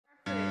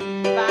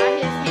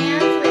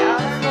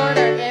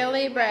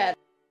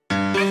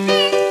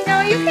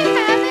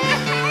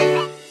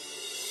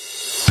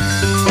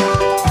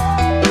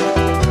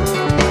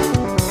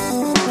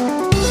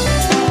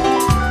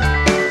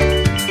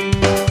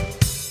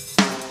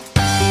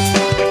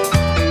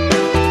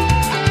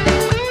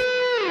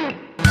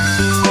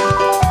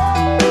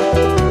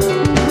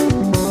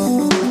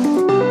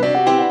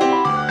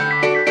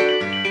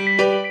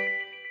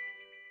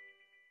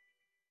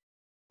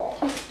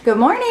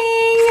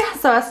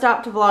So I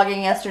stopped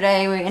vlogging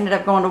yesterday. We ended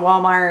up going to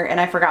Walmart and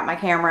I forgot my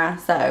camera,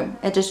 so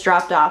it just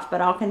dropped off,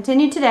 but I'll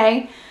continue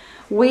today.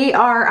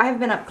 I've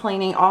been up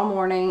cleaning all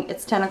morning.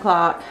 It's 10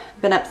 o'clock.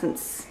 Been up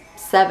since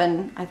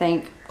 7, I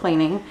think,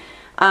 cleaning.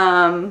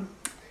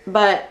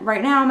 But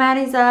right now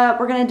Maddie's up.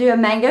 We're gonna do a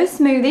mango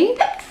smoothie.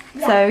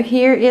 Yeah. So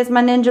here is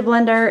my Ninja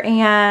blender,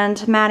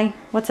 and Maddie,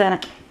 what's in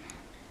it?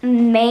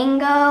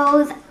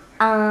 Mangoes,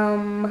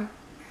 some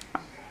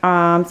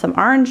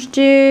orange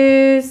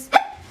juice.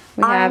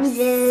 We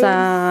oranges.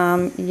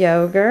 have some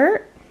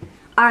yogurt.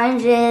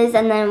 Oranges,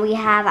 and then we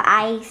have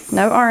ice.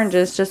 No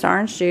oranges, just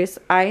orange juice,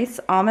 ice,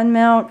 almond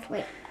milk,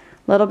 a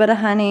little bit of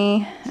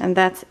honey, and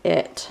that's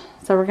it.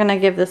 So we're gonna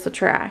give this a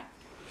try.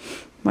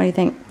 What do you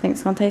think? Think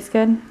it's gonna taste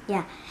good?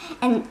 Yeah,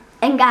 and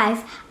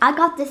guys, I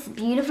got this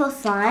beautiful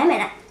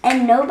slime,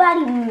 and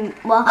nobody,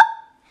 well,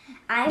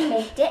 I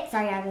made it.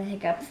 Sorry, I have the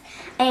hiccups.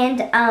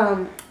 And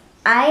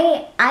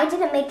I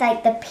didn't make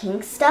like the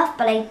pink stuff,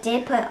 but I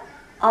did put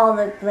all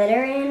the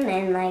glitter in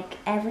and like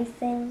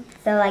everything.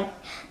 So like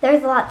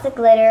there's lots of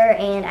glitter,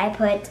 and I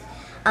put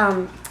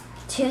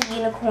 2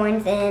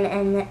 unicorns in,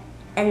 and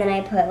then I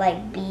put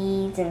like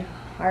beads and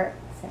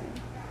hearts and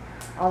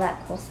all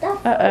that cool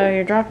stuff. Uh-oh,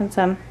 you're dropping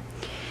some.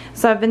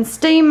 So I've been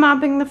steam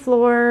mopping the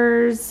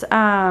floors,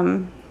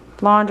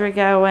 laundry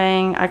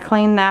going. I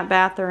cleaned that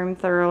bathroom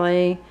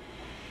thoroughly.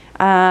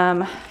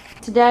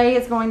 Today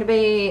is going to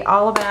be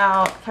all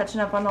about catching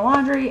up on the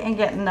laundry and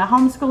getting the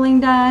homeschooling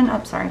done.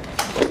 Oh, sorry.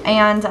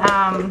 And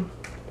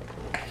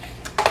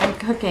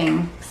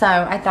cooking. So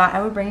I thought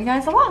I would bring you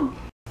guys along.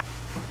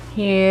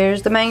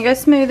 Here's the mango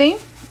smoothie.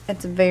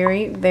 It's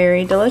very,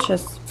 very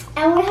delicious.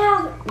 And we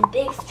have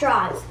big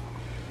straws.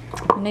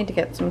 I need to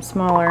get some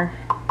smaller.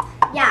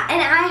 Yeah, and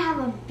I have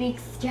a big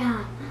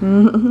straw.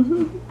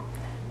 Do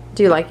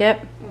you like it?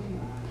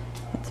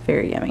 It's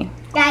very yummy.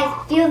 Guys,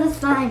 feel the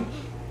slime.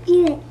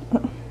 Feel it.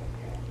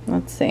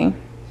 Let's see.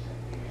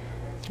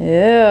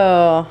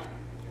 Ew.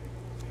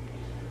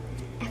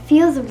 It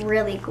feels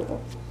really cool.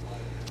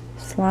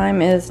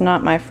 Slime is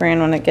not my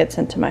friend when it gets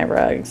into my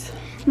rugs.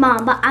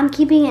 Mom, but I'm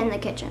keeping it in the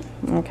kitchen.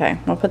 Okay,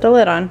 we'll put the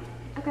lid on.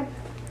 Okay.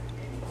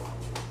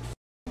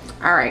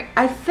 Alright,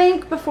 I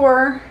think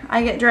before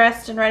I get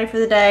dressed and ready for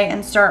the day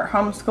and start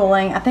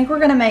homeschooling, I think we're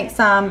going to make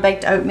some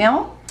baked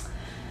oatmeal.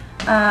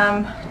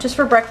 Just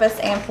for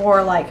breakfast and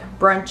for like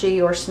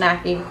brunchy or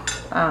snacky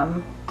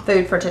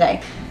food for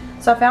today.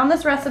 So I found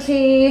this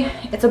recipe.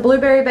 It's a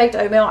blueberry baked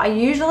oatmeal. I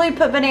usually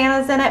put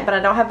bananas in it, but I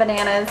don't have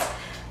bananas.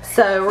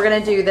 So we're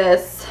going to do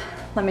this.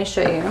 Let me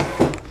show you.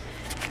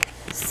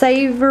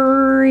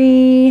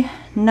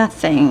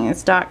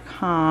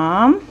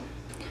 SavoryNothings.com.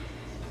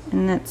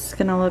 And it's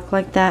going to look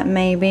like that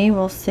maybe.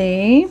 We'll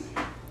see.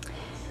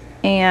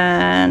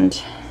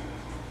 And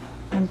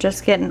I'm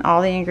just getting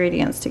all the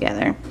ingredients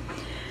together.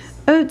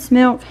 Oats,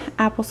 milk,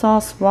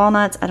 applesauce,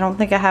 walnuts. I don't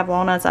think I have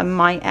walnuts. I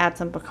might add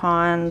some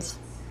pecans.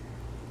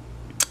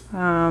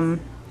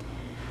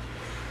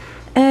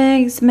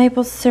 Eggs,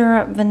 maple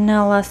syrup,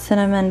 vanilla,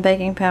 cinnamon,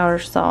 baking powder,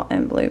 salt,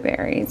 and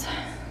blueberries.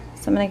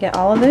 So I'm going to get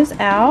all of those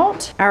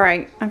out.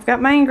 Alright, I've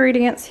got my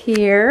ingredients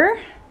here.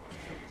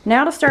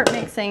 Now to start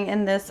mixing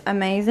in this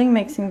amazing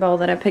mixing bowl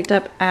that I picked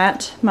up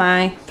at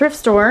my thrift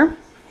store.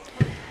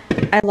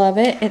 I love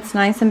it. It's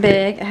nice and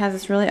big. It has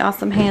this really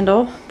awesome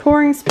handle,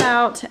 pouring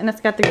spout, and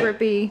it's got the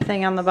grippy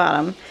thing on the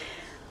bottom.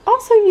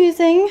 Also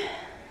using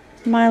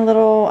my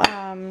little,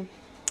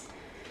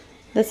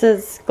 this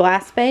is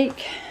glass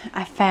bake.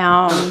 I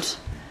found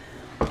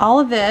all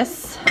of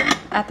this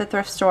at the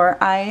thrift store.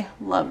 I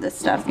love this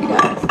stuff, you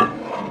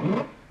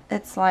guys.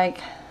 It's like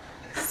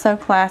so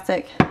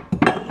classic.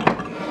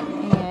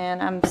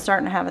 And I'm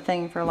starting to have a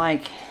thing for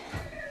like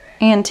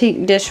antique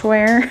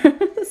dishware.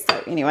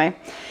 So anyway.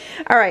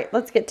 Alright,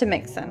 let's get to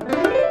mixing.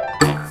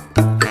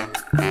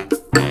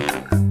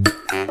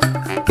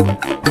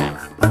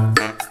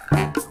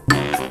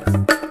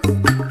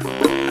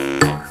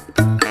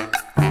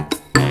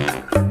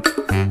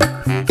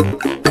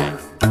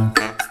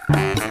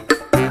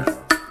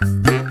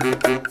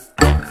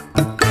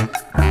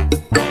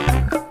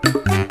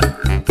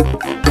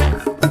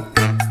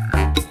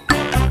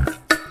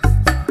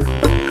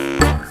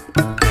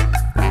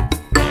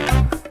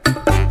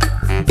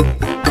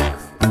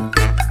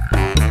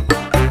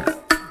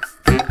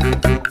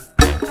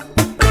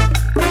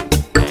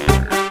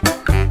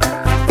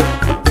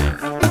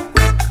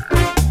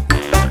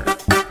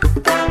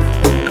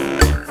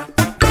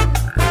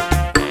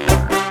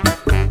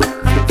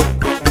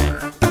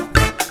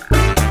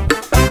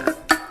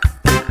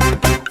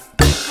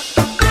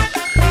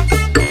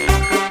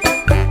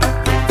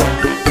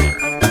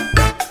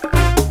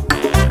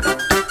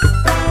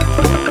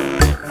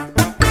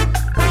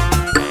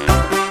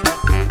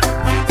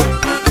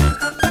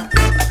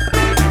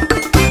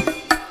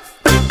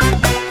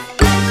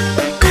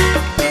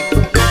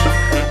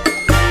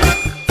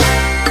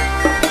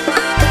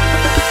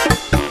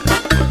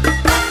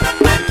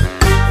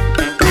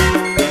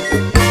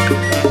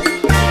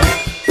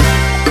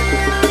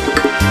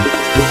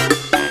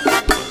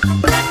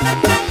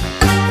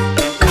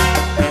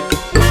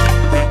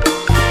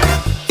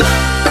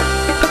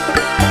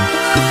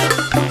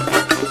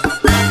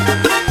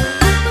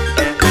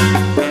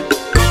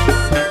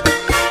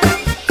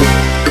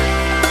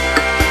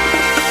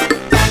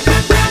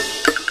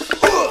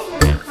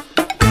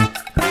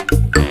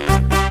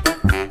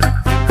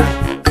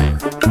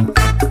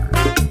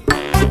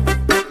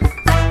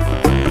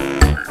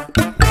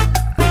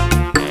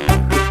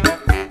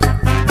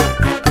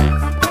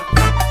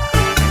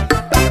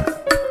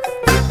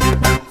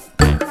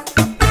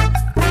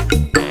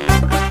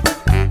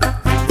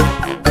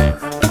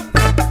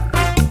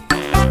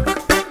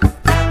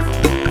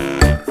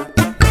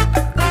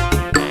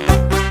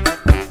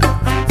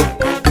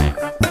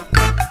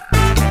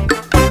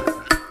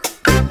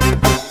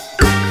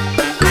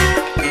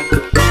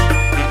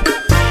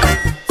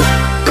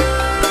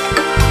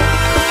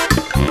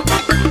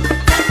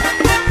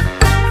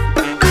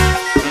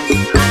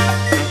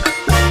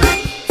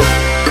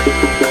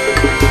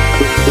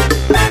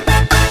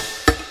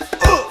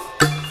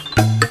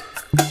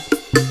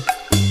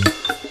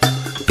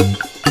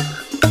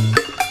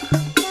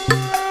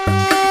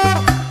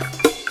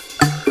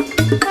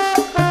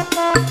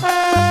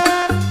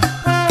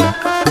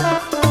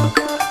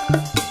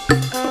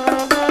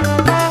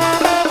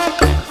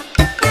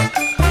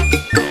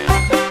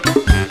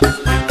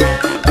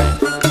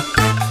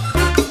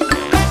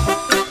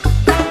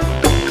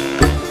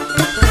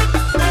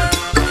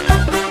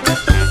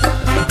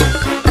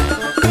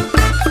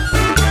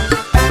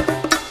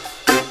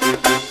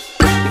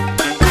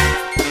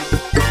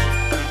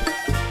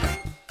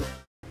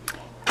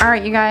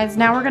 Alright, you guys,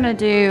 now we're going to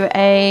do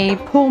a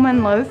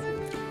Pullman loaf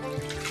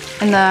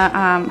in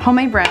the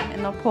homemade bread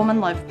in the Pullman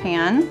loaf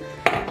pan.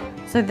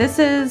 So this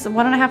is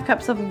 1.5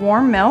 cups of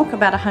warm milk,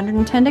 about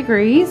 110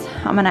 degrees.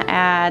 I'm going to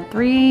add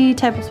 3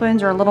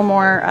 tablespoons or a little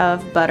more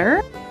of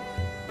butter.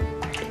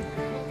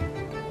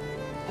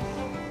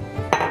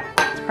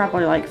 It's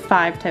probably like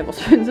 5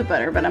 tablespoons of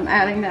butter, but I'm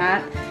adding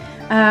that.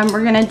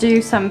 We're going to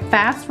do some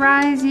fast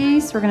rise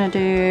yeast. We're going to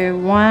do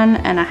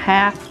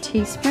 1.5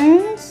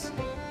 teaspoons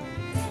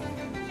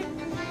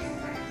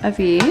of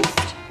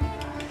yeast.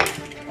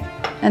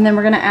 And then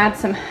we're going to add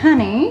some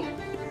honey,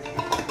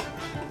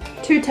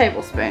 2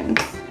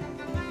 tablespoons.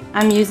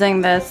 I'm using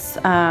this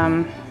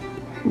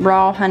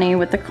raw honey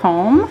with the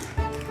comb.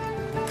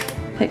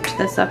 Picked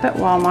this up at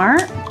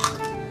Walmart.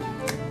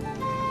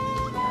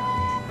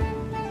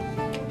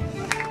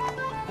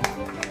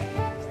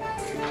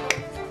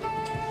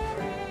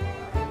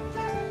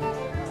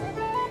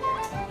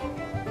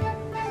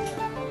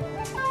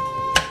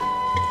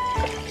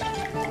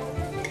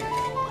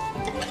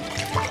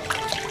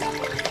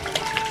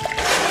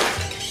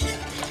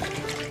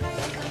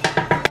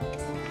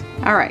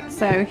 Alright,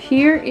 so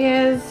here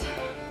is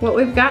what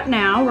we've got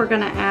now. We're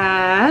going to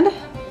add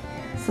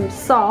some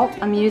salt.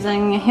 I'm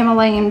using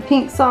Himalayan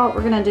pink salt.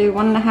 We're going to do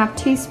 1.5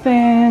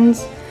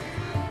 teaspoons.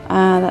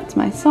 That's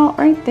my salt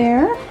right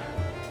there.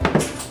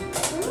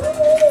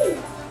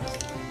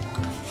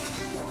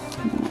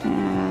 I'm going to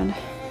add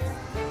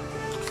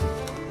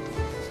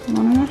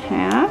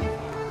 1.5.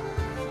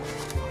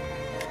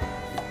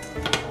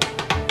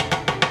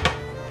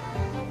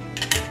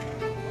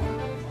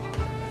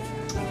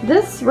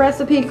 This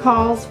recipe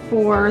calls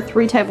for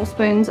 3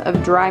 tablespoons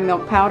of dry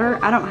milk powder.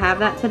 I don't have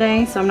that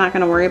today, so I'm not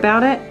going to worry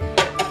about it.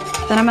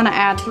 Then I'm going to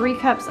add 3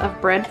 cups of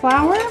bread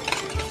flour.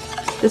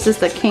 This is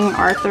the King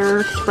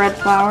Arthur bread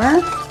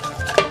flour.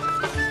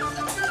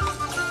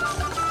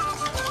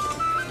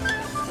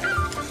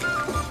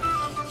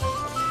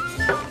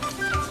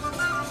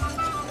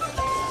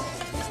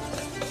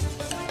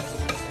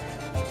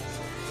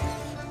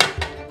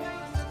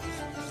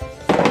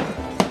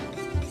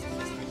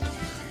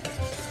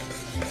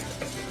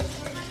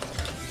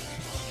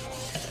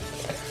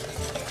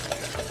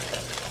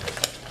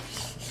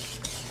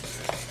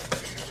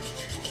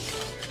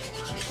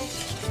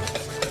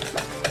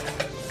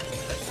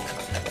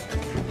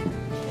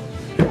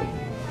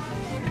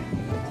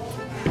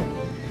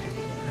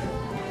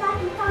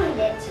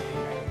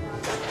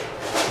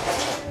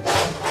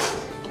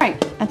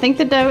 I think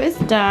the dough is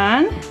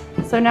done.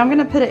 So now I'm going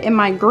to put it in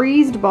my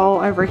greased bowl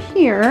over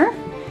here,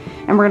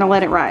 and we're going to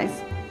let it rise.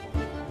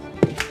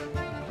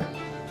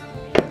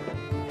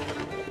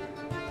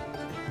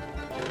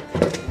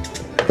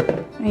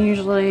 I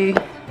usually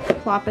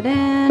plop it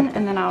in,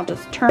 and then I'll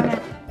just turn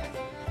it,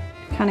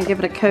 kind of give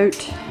it a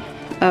coat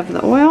of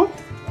the oil.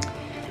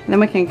 And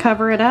then we can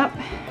cover it up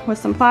with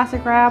some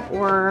plastic wrap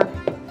or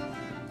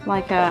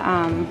like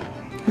a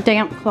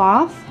damp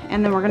cloth,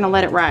 and then we're going to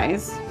let it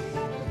rise.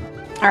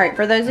 Alright,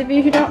 for those of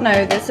you who don't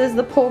know, this is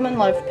the Pullman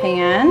loaf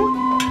pan.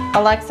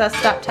 Alexa,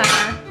 stop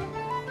timer.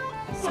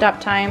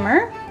 Stop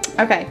timer.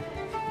 Okay,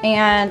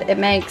 and it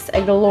makes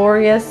a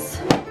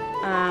glorious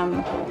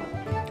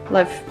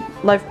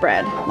loaf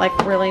bread, like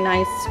really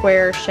nice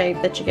square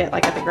shape that you get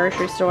like at the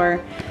grocery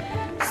store.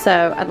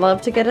 So I'd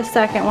love to get a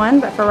second one,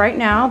 but for right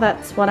now,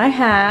 that's what I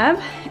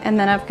have. And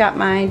then I've got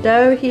my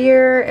dough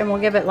here, and we'll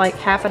give it like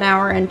half an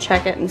hour and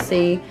check it and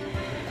see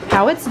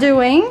how it's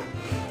doing.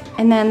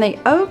 And then the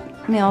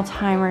oatmeal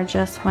timer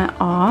just went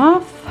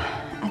off.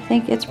 I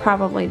think it's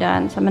probably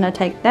done, so I'm going to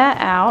take that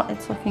out.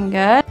 It's looking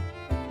good.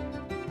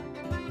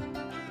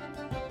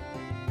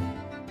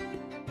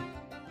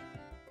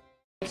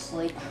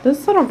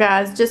 This little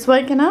guy's just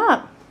waking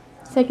up.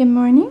 Say good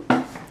morning.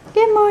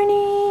 Good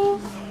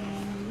morning.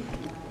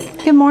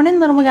 Good morning,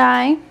 little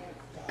guy.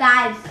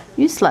 Guys.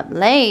 You slept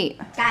late.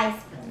 Guys,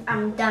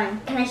 I'm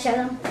done. Can I show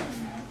them?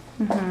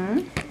 Mm-hmm.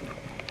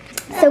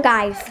 So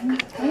guys, okay,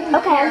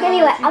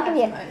 I'll give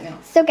you.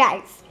 So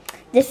guys,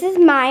 this is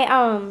my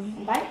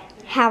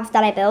house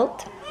that I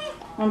built.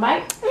 One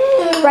bite?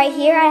 Right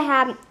here I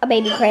have a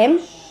baby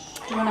crib,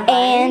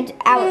 and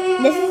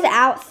this is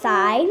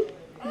outside.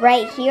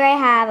 Right here I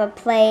have a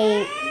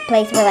place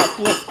where like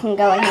you can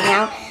go and hang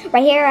out.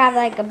 Right here I have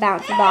like a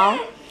bouncy ball.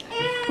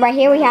 Right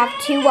here we have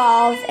 2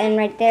 walls, and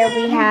right there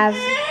we have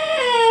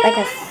like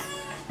a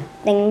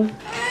thing,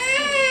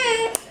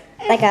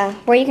 like a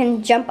where you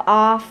can jump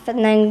off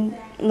and then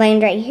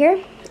land right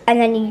here, and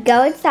then you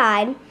go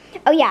inside.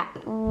 Oh yeah,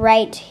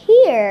 right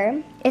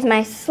here is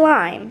my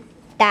slime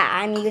that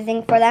I'm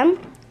using for them.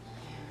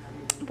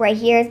 Right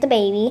here is the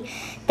baby.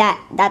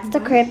 That's the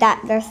crib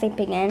that they're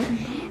sleeping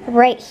in.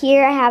 Right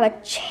here I have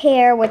a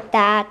chair with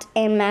that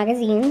and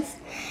magazines.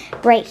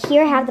 Right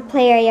here I have the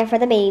play area for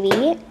the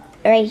baby.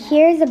 Right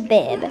here is a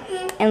bib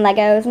and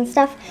Legos and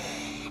stuff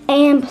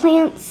and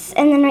plants.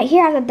 And then right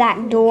here I have a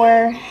back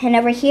door, and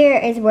over here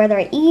is where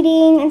they're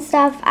eating and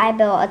stuff. I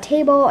built a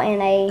table,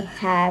 and I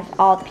have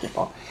all the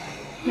people.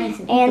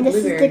 And this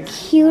is the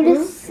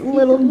cutest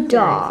little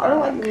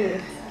dog.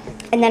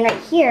 And then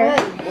right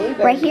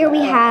here we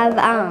have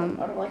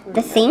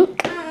the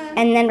sink,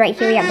 and then right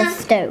here we have the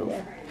stove.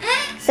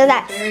 So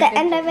that's the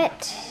end of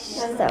it.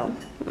 So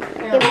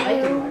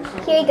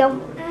here you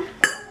go.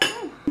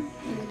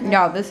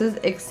 Y'all, this is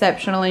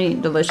exceptionally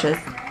delicious.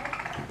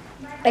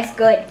 It's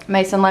good.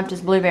 Mason left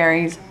his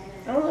blueberries.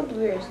 I don't like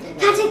blueberries. Can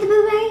I take the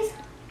blueberries?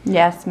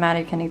 Yes,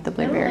 Maddie can eat the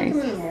blueberries.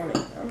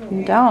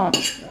 You don't.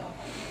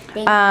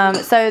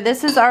 So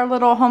this is our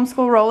little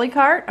homeschool rolly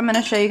cart. I'm going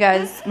to show you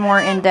guys more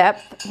in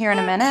depth here in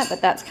a minute,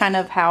 but that's kind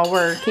of how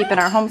we're keeping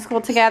our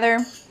homeschool together.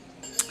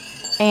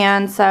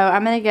 And so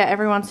I'm going to get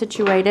everyone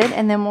situated,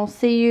 and then we'll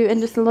see you in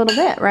just a little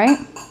bit, right?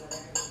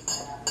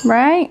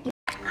 Right?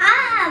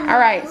 All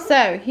right,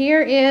 so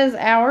here is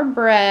our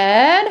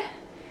bread.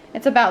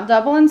 It's about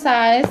double in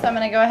size, so I'm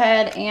going to go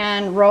ahead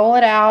and roll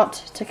it out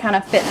to kind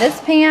of fit this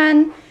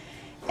pan.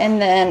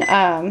 And then,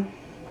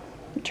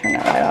 turn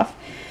that light off.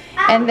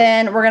 And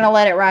then we're going to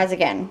let it rise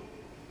again.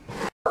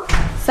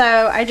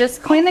 So I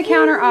just clean the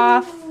counter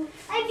off.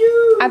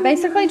 I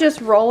basically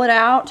just roll it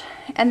out,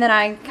 and then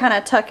I kind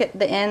of tuck it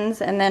the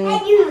ends and then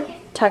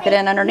tuck it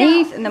in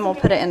underneath, and then we'll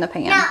put it in the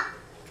pan.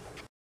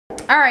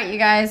 Alright, you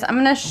guys, I'm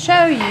going to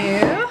show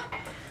you.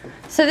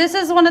 So this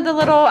is one of the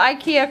little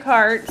IKEA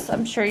carts.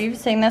 I'm sure you've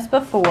seen this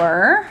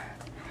before.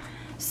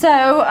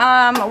 So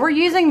we're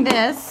using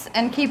this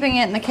and keeping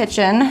it in the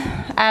kitchen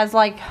as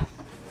like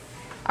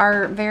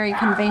our very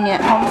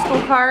convenient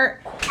homeschool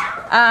cart.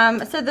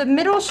 So the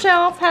middle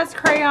shelf has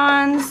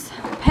crayons,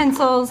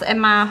 pencils, and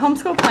my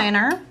homeschool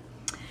planner.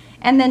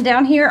 And then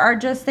down here are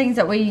just things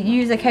that we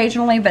use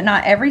occasionally, but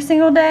not every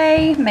single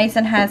day.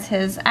 Mason has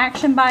his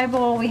action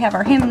Bible. We have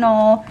our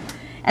hymnal.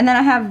 And then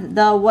I have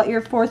the what your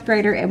fourth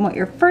grader and what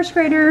your first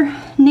grader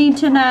need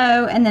to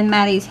know. And then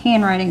Maddie's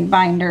handwriting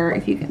binder,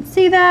 if you can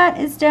see that,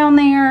 is down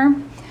there.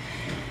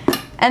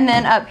 And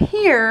then up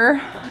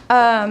here,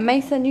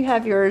 Mason, you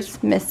have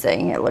yours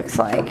missing, it looks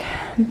like.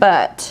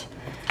 But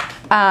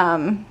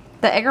the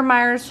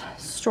Eggermeyer's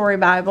Story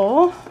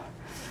Bible,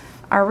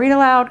 our read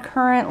aloud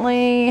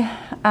currently,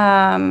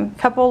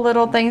 couple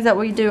little things that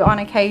we do on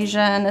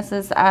occasion. This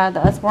is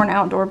the Usborne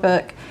Outdoor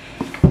book,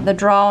 the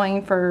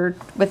drawing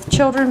with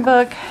children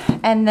book,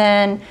 and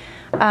then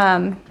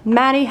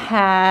Maddie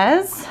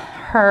has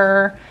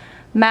her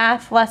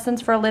math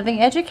lessons for a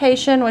living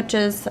education, which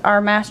is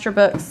our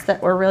Masterbooks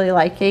that we're really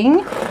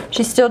liking.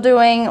 She's still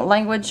doing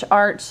language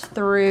arts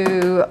through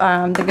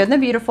The Good and the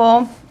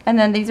Beautiful, and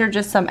then these are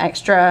just some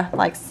extra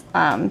like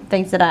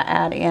things that I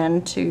add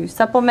in to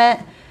supplement.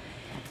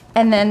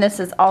 And then this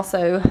is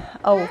also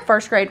a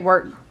first grade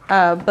work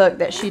book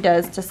that she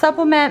does to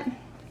supplement.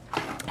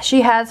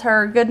 She has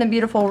her Good and the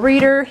Beautiful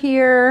reader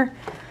here.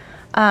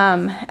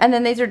 And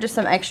then these are just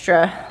some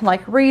extra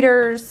like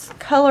readers,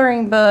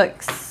 coloring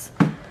books.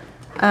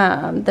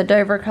 The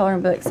Dover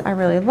coloring books I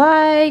really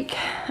like.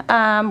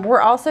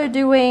 We're also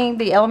doing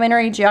the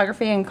elementary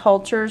geography and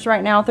cultures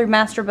right now through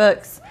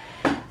Masterbooks.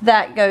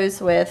 That goes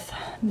with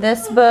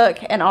this book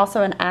and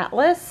also an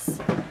atlas.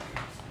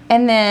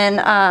 And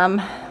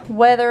then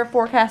weather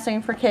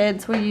forecasting for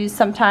kids we use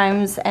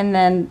sometimes, and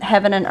then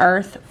heaven and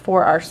earth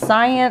for our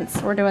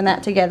science. We're doing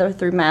that together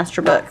through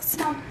Masterbooks.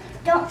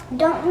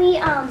 Don't we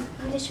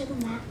just show them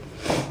that?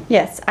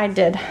 Yes, I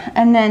did.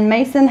 And then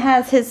Mason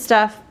has his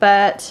stuff,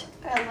 but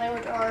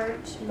Language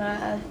arts,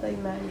 math, like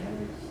Maddie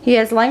has. he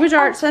has language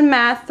arts and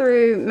math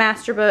through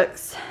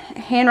Masterbooks.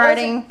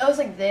 Handwriting. It was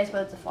like this,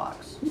 but it's a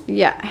fox.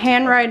 Yeah,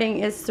 handwriting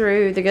is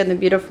through The Good and the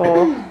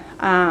Beautiful.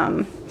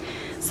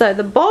 So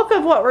the bulk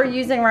of what we're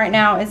using right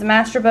now is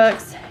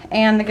Masterbooks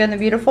and The Good and the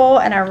Beautiful,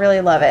 and I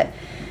really love it.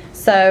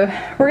 So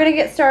we're gonna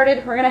get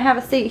started. We're gonna have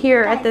a seat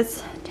here at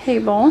this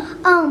table.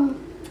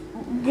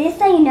 This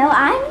so you know,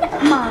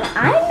 Mom,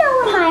 I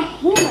know where my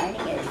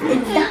handwriting is.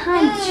 It's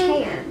behind the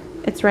chair.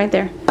 It's right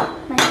there.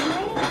 My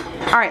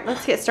handwriting? All right,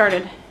 let's get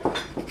started.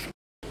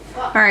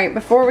 All right,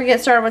 before we get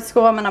started with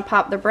school, I'm gonna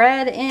pop the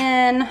bread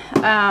in.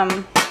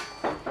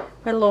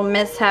 Got a little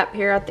mishap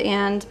here at the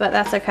end, but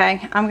that's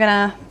okay. I'm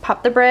gonna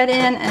pop the bread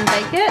in and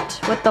bake it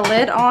with the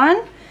lid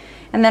on,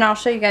 and then I'll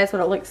show you guys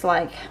what it looks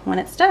like when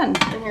it's done.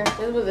 And here, this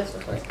is what this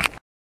looks like.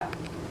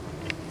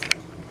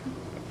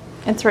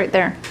 It's right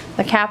there.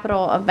 The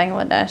capital of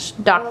Bangladesh,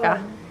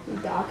 Dhaka.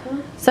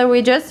 Dhaka? So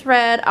we just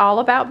read all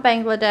about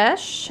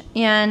Bangladesh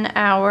in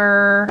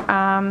our,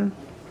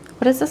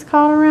 what is this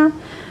called around?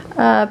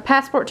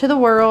 Passport to the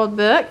World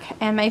book,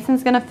 and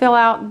Mason's gonna fill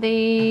out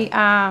the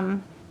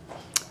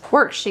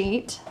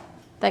worksheet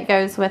that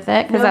goes with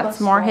it, because that's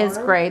more his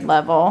grade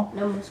level.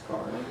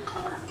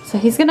 So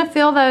he's gonna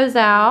fill those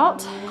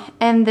out,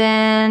 and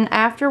then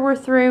after we're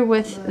through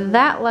with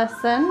that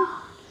lesson,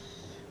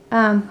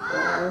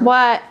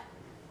 what?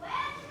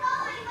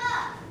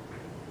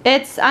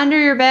 It's under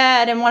your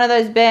bed in one of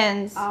those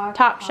bins,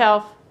 top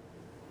shelf.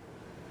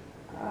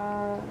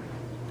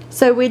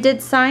 So we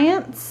did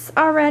science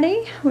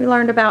already. We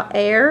learned about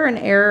air and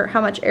how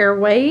much air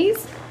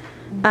weighs.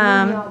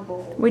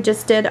 We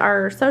just did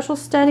our social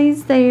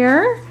studies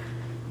there.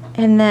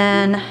 And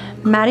then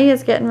Maddie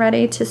is getting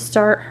ready to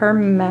start her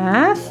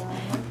math.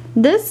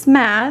 This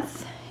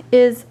math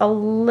is a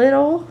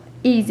little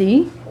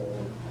easy.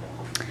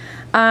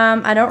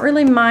 I don't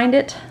really mind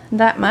it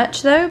that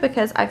much though,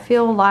 because I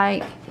feel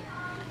like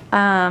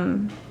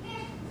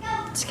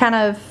it's kind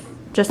of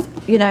just,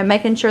 you know,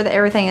 making sure that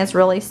everything is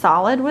really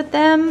solid with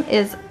them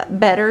is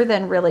better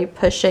than really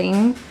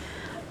pushing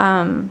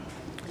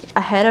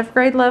ahead of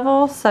grade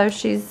level. So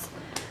she's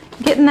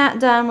getting that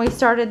done. We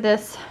started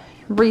this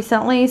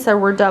recently, so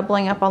we're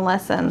doubling up on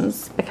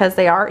lessons because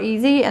they are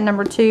easy, and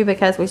number 2,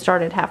 because we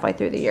started halfway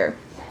through the year.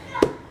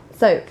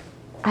 So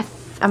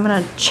I'm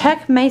gonna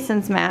check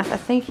Mason's math. I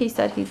think he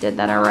said he did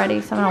that already,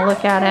 so I'm gonna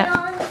look at it.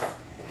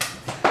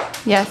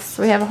 Yes,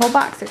 we have a whole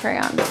box of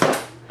crayons.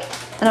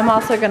 And I'm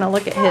also gonna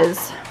look at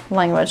his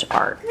language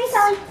arts.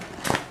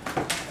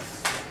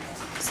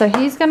 So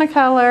he's gonna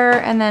color,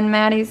 and then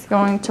Maddie's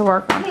going to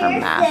work on her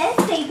math. Here's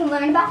this, so you can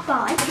learn about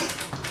God.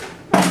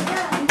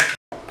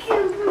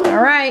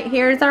 All right,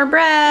 here's our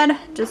bread.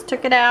 Just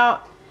took it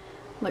out.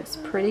 Looks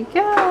pretty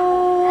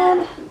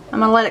good. I'm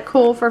gonna let it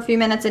cool for a few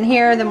minutes in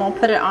here, then we'll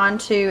put it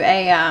onto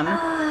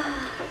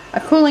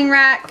a cooling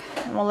rack,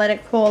 and we'll let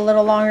it cool a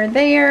little longer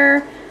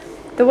there.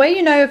 The way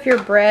you know if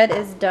your bread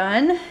is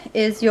done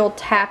is you'll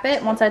tap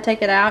it once I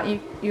take it out.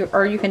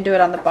 Or you can do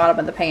it on the bottom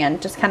of the pan.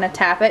 Just kind of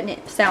tap it and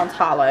it sounds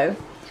hollow,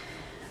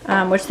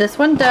 which this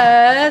one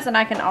does. And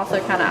I can also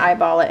kind of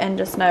eyeball it and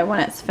just know when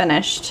it's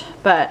finished.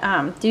 But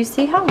do you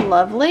see how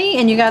lovely?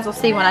 And you guys will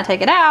see when I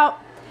take it out.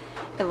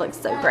 It looks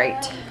so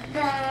great.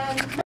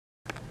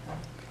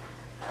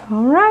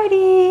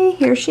 Alrighty,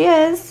 here she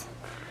is.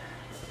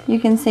 You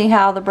can see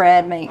how the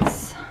bread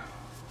makes,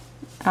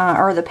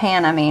 or the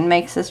pan I mean,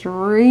 makes this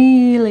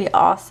really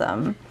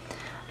awesome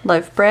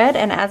loaf bread.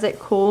 And as it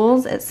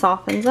cools, it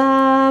softens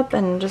up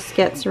and just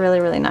gets really,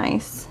 really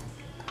nice.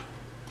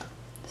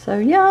 So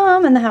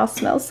yum, and the house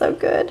smells so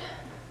good.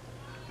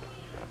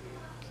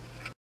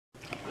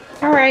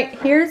 Alright,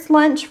 here's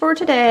lunch for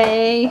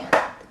today.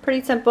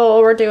 Pretty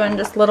simple. We're doing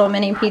just little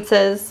mini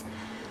pizzas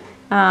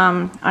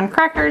on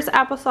crackers,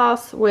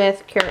 applesauce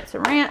with carrots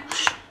and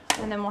ranch,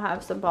 and then we'll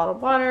have some bottled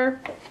water,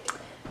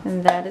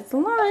 and that is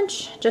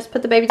lunch. Just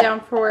put the baby down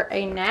for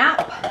a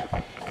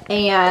nap,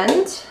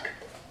 and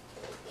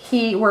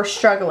we're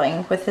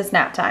struggling with his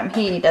nap time.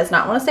 He does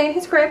not want to stay in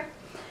his crib,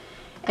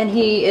 and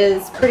he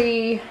is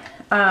pretty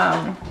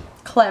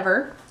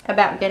clever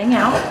about getting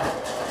out,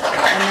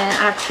 and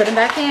then I put him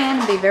back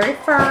in, be very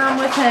firm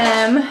with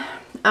him.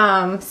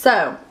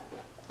 So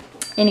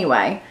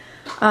anyway,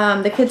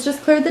 the kids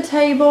just cleared the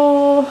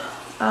table.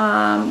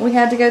 We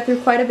had to go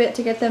through quite a bit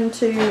to get them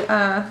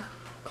to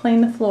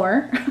clean the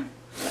floor.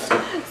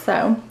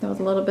 So there was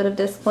a little bit of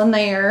discipline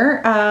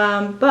there.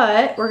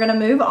 But we're gonna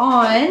move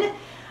on.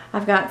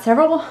 I've got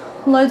several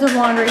loads of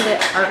laundry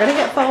that are gonna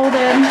get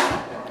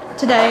folded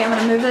today. I'm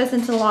gonna move those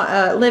into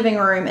the living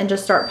room and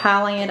just start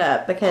piling it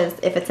up, because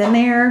if it's in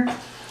there,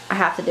 I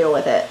have to deal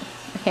with it.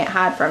 I can't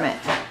hide from it.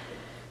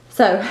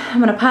 So I'm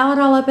gonna pile it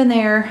all up in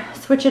there,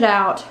 switch it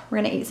out. We're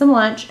gonna eat some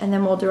lunch, and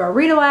then we'll do our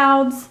read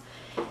alouds,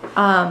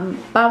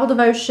 Bible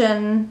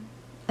devotion,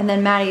 and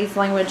then Maddie's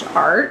language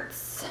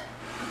arts.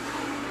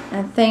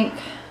 And I think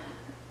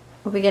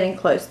we'll be getting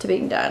close to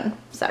being done.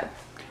 So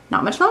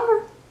not much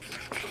longer.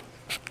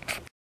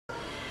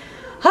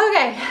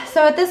 Okay,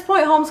 so at this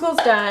point,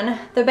 homeschool's done.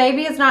 The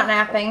baby is not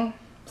napping,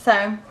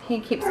 so he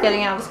keeps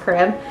getting out of his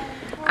crib.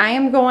 I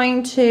am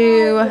going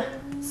to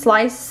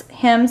slice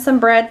him some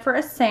bread for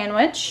a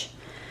sandwich.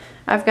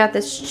 I've got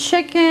this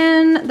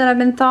chicken that I've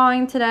been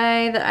thawing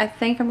today that I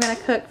think I'm gonna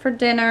cook for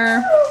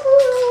dinner.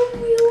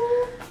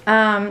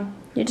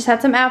 You just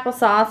had some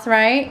applesauce,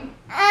 right?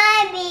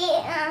 Happy.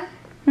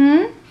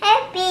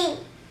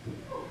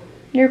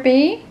 Your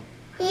bee?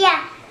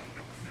 Yeah.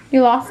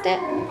 You lost it?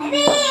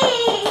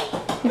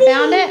 You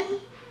found it?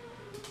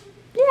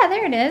 Yeah,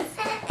 there it is.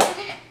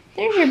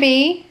 There's your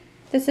bee.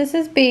 This is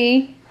his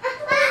bee.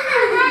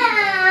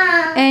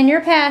 And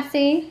your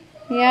Passy.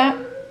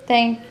 Yep,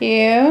 thank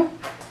you.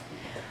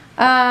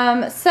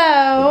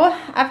 So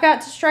I've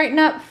got to straighten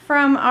up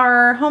from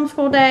our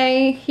homeschool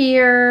day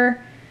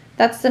here.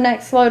 That's the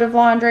next load of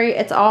laundry.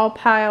 It's all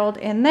piled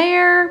in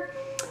there.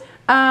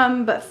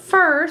 But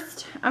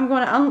first, I'm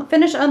going to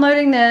finish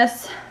unloading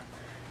this,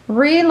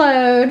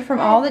 reload from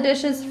all the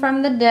dishes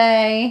from the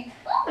day,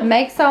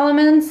 make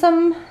Solomon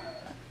some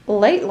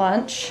late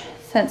lunch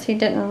since he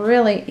didn't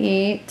really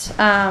eat.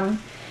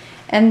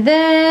 And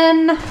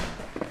then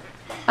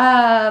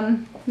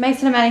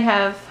Mason and Maddie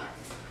have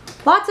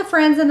lots of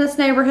friends in this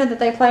neighborhood that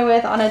they play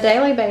with on a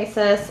daily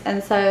basis,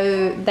 and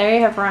so they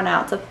have run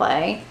out to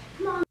play.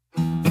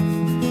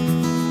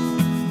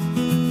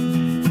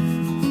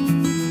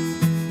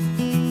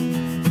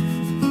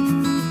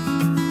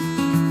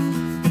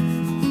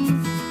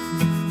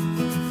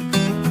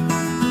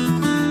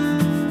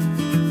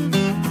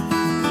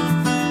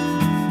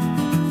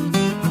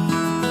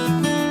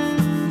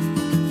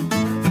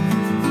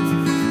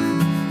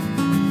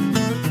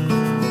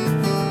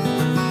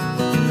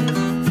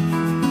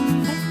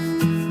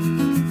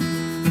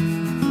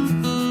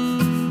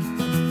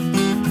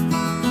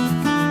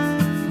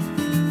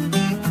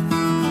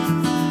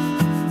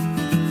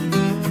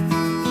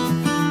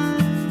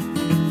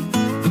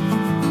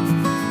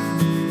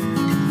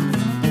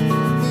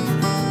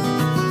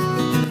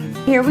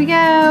 here we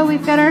go.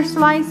 We've got our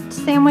sliced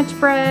sandwich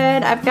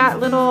bread. I've got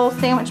little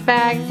sandwich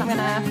bags. I'm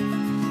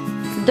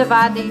gonna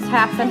divide these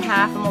half and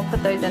half and we'll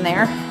put those in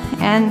there.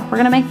 And we're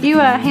gonna make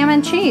you a ham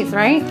and cheese,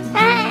 right?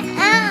 And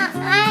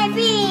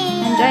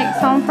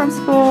Jake's home from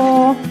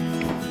school.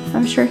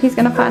 I'm sure he's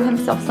gonna find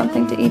himself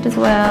something to eat as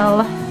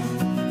well. Do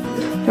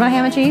you want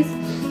ham and cheese?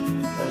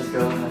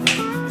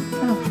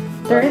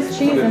 Oh, there is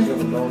cheese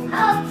in.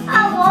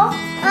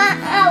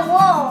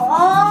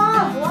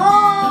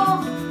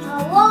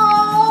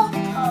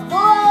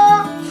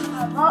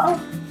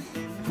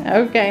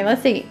 Okay,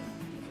 let's eat.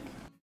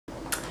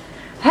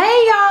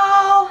 Hey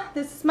y'all,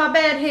 this is my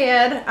bed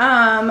head.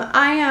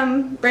 I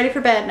am ready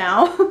for bed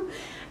now.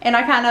 And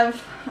I kind of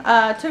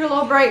took a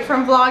little break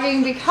from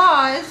vlogging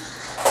because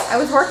I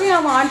was working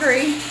on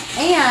laundry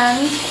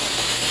and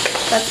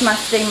that's my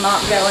steam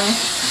mop going.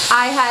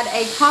 I had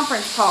a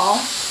conference call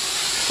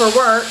for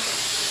work,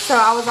 so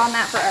I was on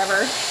that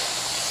forever.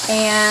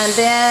 And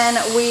then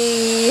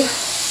we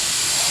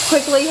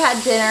quickly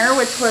had dinner,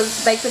 which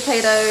was baked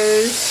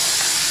potatoes.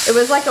 It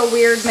was like a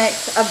weird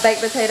mix of baked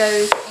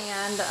potatoes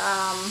and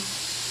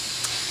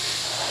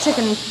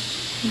chicken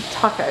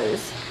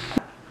tacos.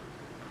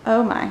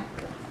 Oh my.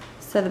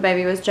 So the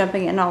baby was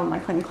jumping in all of my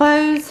clean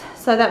clothes.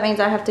 So that means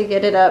I have to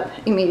get it up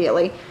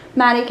immediately.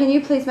 Maddie, can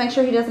you please make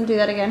sure he doesn't do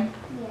that again?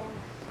 Yeah.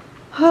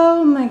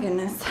 Oh my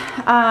goodness.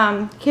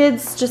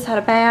 Kids just had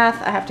a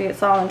bath. I have to get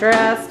Solomon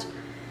dressed.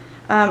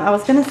 I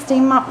was gonna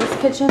steam mop this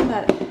kitchen,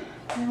 but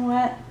you know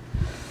what?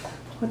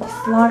 With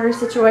this laundry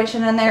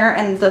situation in there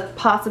and the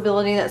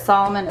possibility that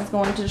Solomon is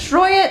going to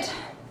destroy it,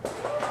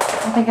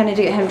 I think I need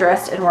to get him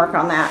dressed and work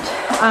on that.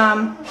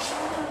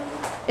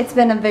 It's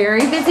been a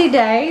very busy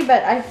day,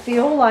 but I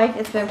feel like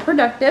it's been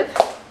productive.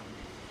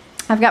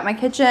 I've got my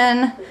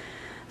kitchen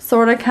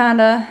sort of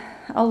kind of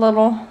a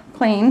little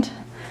cleaned.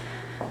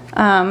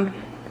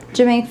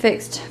 Jimmy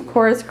fixed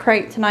Cora's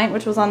crate tonight,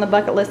 which was on the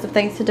bucket list of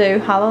things to do.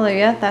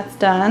 Hallelujah, that's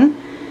done.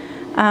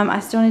 I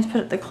still need to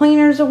put the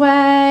cleaners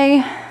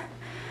away.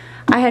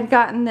 I had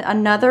gotten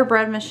another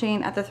bread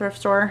machine at the thrift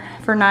store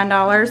for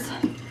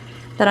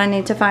 $9 that I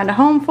need to find a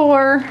home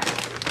for.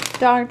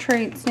 Dog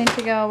treats need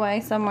to go away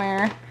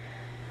somewhere.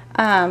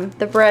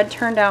 The bread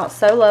turned out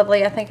so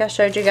lovely. I think I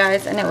showed you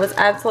guys, and it was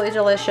absolutely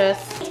delicious.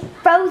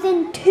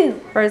 Frozen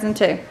 2. Frozen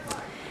 2.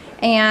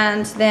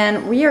 And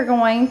then we are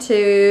going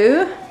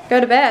to go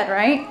to bed,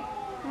 right?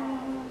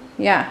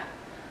 Yeah.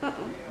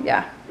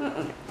 Yeah.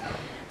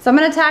 So I'm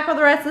going to tackle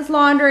the rest of this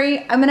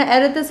laundry. I'm going to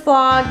edit this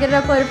vlog, get it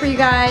uploaded for you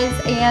guys,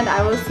 and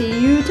I will see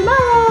you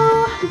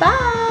tomorrow.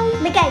 Bye.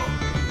 Okay.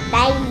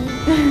 Bye.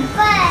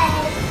 Bye.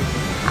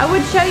 I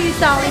would show you,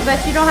 Solly,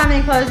 but you don't have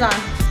any clothes on.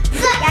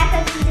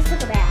 Yeah, because you just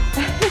took a bath.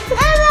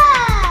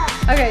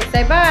 Okay,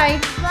 say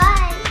bye.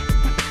 Bye.